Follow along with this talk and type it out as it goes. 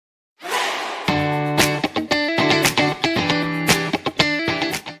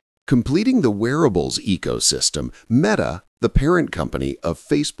Completing the wearables ecosystem, Meta, the parent company of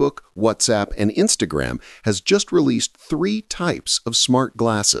Facebook, WhatsApp, and Instagram, has just released 3 types of smart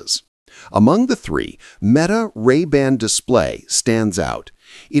glasses. Among the 3, Meta Ray-Ban Display stands out.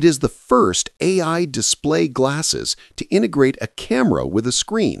 It is the first AI display glasses to integrate a camera with a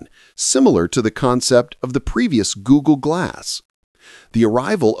screen, similar to the concept of the previous Google Glass. The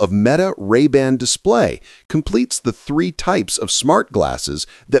arrival of Meta Ray-Ban Display completes the 3 types of smart glasses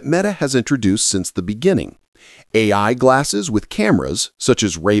that Meta has introduced since the beginning: AI glasses with cameras, such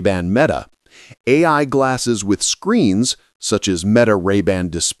as Ray-Ban Meta; AI glasses with screens, such as Meta Ray-Ban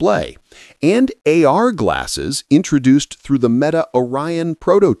Display; and AR glasses introduced through the Meta Orion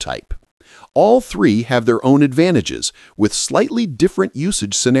prototype. All 3 have their own advantages, with slightly different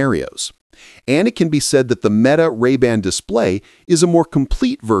usage scenarios. And it can be said that the Meta Ray-Ban Display is a more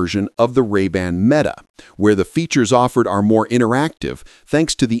complete version of the Ray-Ban Meta, where the features offered are more interactive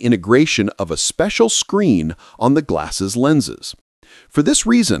thanks to the integration of a special screen on the glasses' lenses. For this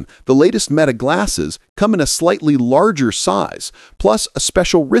reason, the latest Meta glasses come in a slightly larger size, plus a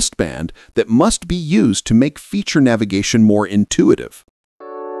special wristband that must be used to make feature navigation more intuitive.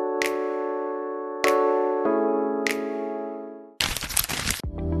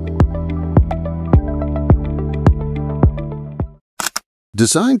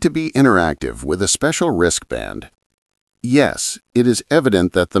 Designed to be interactive with a special wristband. Yes, it is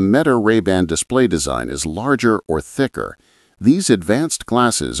evident that the Meta Ray-Ban display design is larger or thicker. These advanced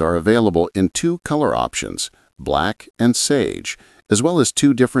glasses are available in 2 color options, black and sage, as well as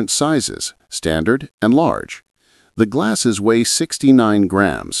 2 different sizes, standard and large. The glasses weigh 69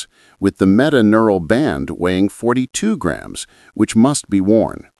 grams, with the Meta Neural Band weighing 42 grams, which must be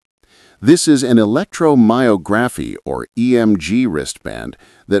worn. This is an electromyography or EMG wristband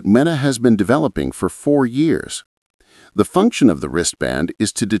that Meta has been developing for 4 years. The function of the wristband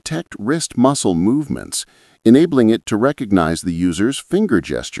is to detect wrist muscle movements, enabling it to recognize the user's finger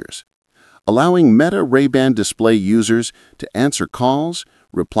gestures, allowing Meta Ray-Ban Display users to answer calls,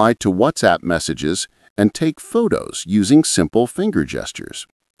 reply to WhatsApp messages, and take photos using simple finger gestures.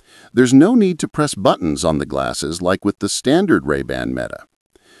 There's no need to press buttons on the glasses like with the standard Ray-Ban Meta.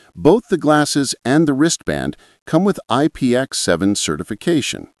 Both the glasses and the wristband come with IPX7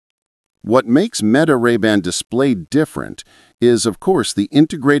 certification. What makes Meta Ray-Ban Display different is, of course, the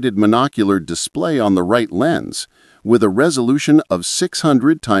integrated monocular display on the right lens, with a resolution of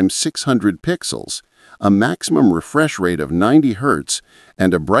 600 × 600 pixels, a maximum refresh rate of 90 Hz,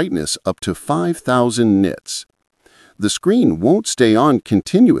 and a brightness up to 5,000 nits. The screen won't stay on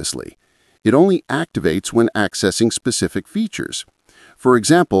continuously. It only activates when accessing specific features. For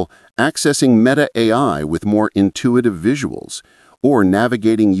example, accessing Meta AI with more intuitive visuals, or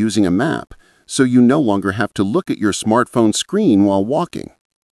navigating using a map, so you no longer have to look at your smartphone screen while walking.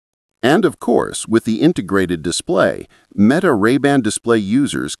 And of course, with the integrated display, Meta Ray-Ban Display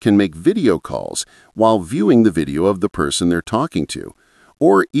users can make video calls while viewing the video of the person they're talking to,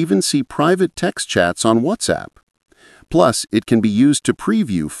 or even see private text chats on WhatsApp. Plus, it can be used to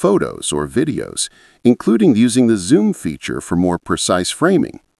preview photos or videos, including using the zoom feature for more precise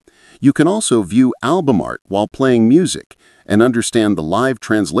framing. You can also view album art while playing music and understand the live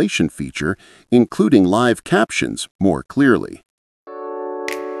translation feature, including live captions, more clearly.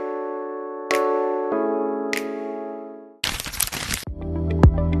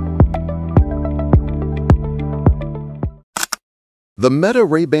 The Meta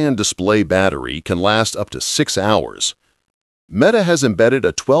Ray-Ban Display battery can last up to 6 hours. Meta has embedded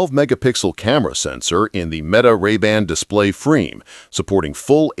a 12-megapixel camera sensor in the Meta Ray-Ban Display frame, supporting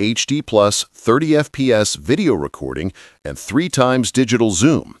full HD+ 30 FPS video recording and 3 times digital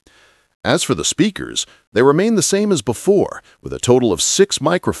zoom. As for the speakers, they remain the same as before, with a total of 6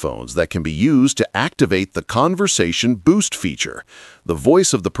 microphones that can be used to activate the Conversation Boost feature. The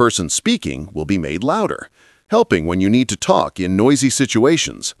voice of the person speaking will be made louder, helping when you need to talk in noisy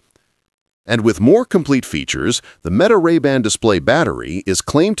situations. And with more complete features, the Meta Ray-Ban Display battery is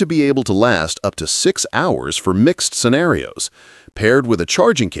claimed to be able to last up to 6 hours for mixed scenarios. Paired with a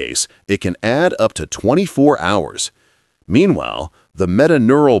charging case, it can add up to 24 hours. Meanwhile, the Meta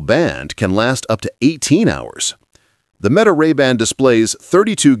Neural Band can last up to 18 hours. The Meta Ray-Ban Display's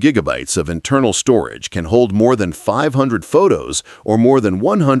 32 gigabytes of internal storage can hold more than 500 photos or more than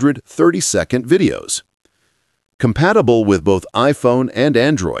 100 30-second videos. Compatible with both iPhone and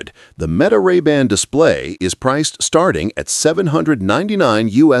Android, the Meta Ray-Ban Display is priced starting at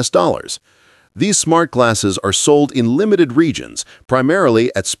 $799. These smart glasses are sold in limited regions,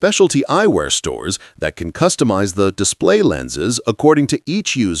 primarily at specialty eyewear stores that can customize the display lenses according to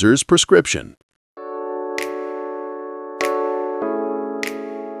each user's prescription.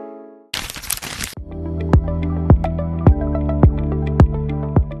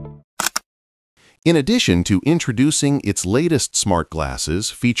 In addition to introducing its latest smart glasses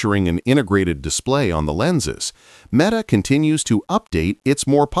featuring an integrated display on the lenses, Meta continues to update its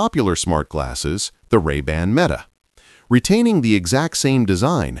more popular smart glasses, the Ray-Ban Meta. Retaining the exact same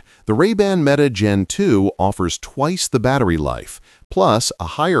design, the Ray-Ban Meta Gen 2 offers twice the battery life, plus a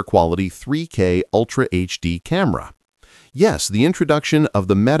higher quality 3K Ultra HD camera. Yes, the introduction of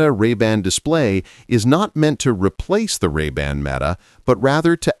the Meta Ray-Ban display is not meant to replace the Ray-Ban Meta, but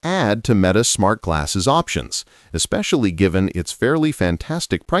rather to add to Meta's smart glasses options, especially given its fairly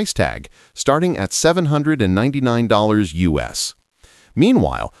fantastic price tag, starting at $799 US.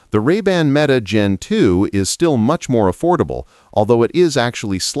 Meanwhile, the Ray-Ban Meta Gen 2 is still much more affordable, although it is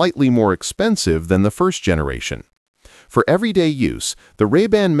actually slightly more expensive than the first generation. For everyday use, the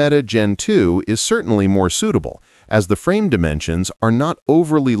Ray-Ban Meta Gen 2 is certainly more suitable, as the frame dimensions are not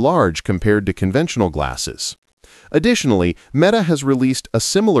overly large compared to conventional glasses. Additionally, Meta has released a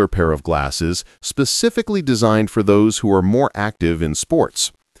similar pair of glasses specifically designed for those who are more active in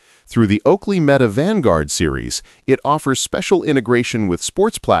sports. Through the Oakley Meta Vanguard series, it offers special integration with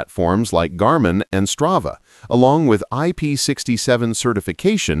sports platforms like Garmin and Strava, along with IP67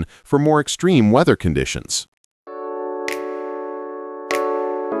 certification for more extreme weather conditions.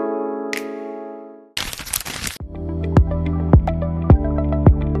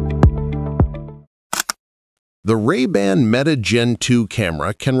 The Ray-Ban Meta Gen 2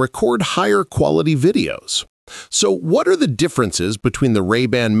 camera can record higher quality videos. So what are the differences between the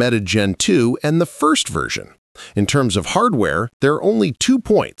Ray-Ban Meta Gen 2 and the first version? In terms of hardware, there are only 2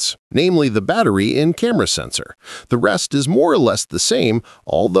 points, namely the battery and camera sensor. The rest is more or less the same,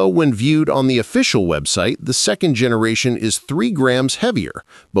 although when viewed on the official website, the second generation is 3 grams heavier,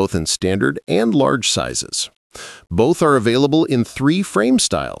 both in standard and large sizes. Both are available in 3 frame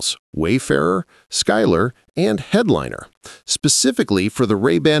styles: Wayfarer, Skylar, and Headliner. Specifically for the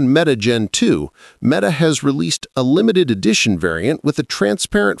Ray-Ban Meta Gen 2, Meta has released a limited edition variant with a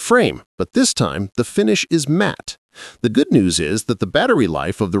transparent frame, but this time the finish is matte. The good news is that the battery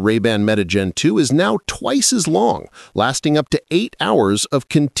life of the Ray-Ban Meta Gen 2 is now twice as long, lasting up to 8 hours of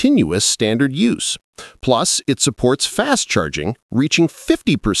continuous standard use. Plus, it supports fast charging, reaching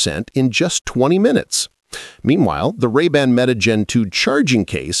 50% in just 20 minutes. Meanwhile, the Ray-Ban Meta Gen 2 charging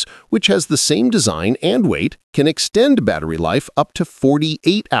case, which has the same design and weight, can extend battery life up to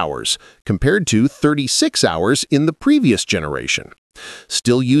 48 hours, compared to 36 hours in the previous generation.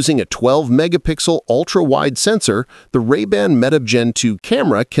 Still using a 12-megapixel ultra-wide sensor, the Ray-Ban Meta Gen 2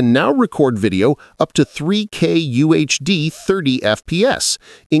 camera can now record video up to 3K UHD 30 FPS,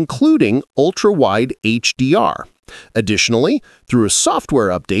 including ultra-wide HDR. Additionally, through a software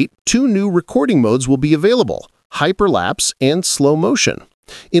update, 2 new recording modes will be available: hyperlapse and slow motion.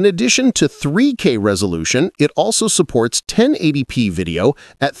 In addition to 3K resolution, it also supports 1080p video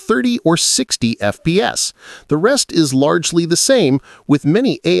at 30 or 60 FPS. The rest is largely the same, with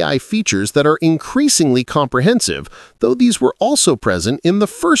many AI features that are increasingly comprehensive, though these were also present in the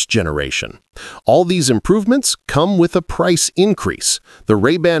first generation. All these improvements come with a price increase. The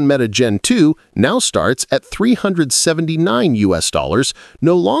Ray-Ban Meta Gen 2 now starts at $379 US,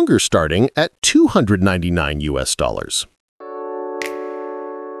 no longer starting at $299 US.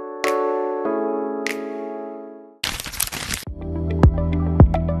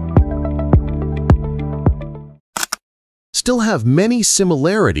 Still have many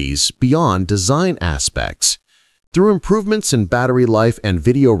similarities beyond design aspects. Through improvements in battery life and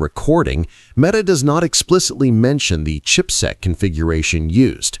video recording, Meta does not explicitly mention the chipset configuration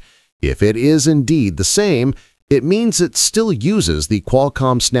used. If it is indeed the same, it means it still uses the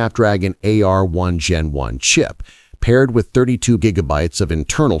Qualcomm Snapdragon AR1 Gen 1 chip, paired with 32 gigabytes of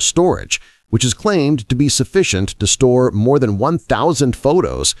internal storage, which is claimed to be sufficient to store more than 1,000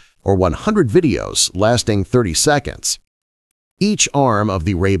 photos or 100 videos lasting 30 seconds. Each arm of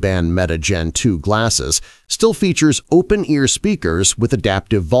the Ray-Ban Meta Gen 2 glasses still features open-ear speakers with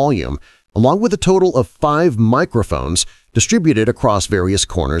adaptive volume, along with a total of 5 microphones distributed across various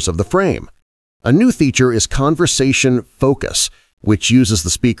corners of the frame. A new feature is Conversation Focus, which uses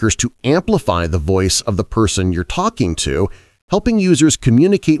the speakers to amplify the voice of the person you're talking to, helping users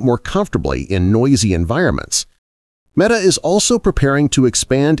communicate more comfortably in noisy environments. Meta is also preparing to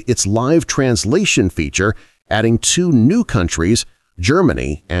expand its live translation feature, adding 2 new countries,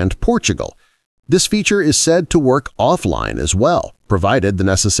 Germany and Portugal. This feature is said to work offline as well, provided the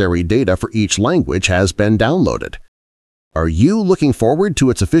necessary data for each language has been downloaded. Are you looking forward to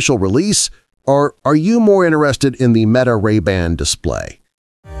its official release, or are you more interested in the Meta Ray-Ban display?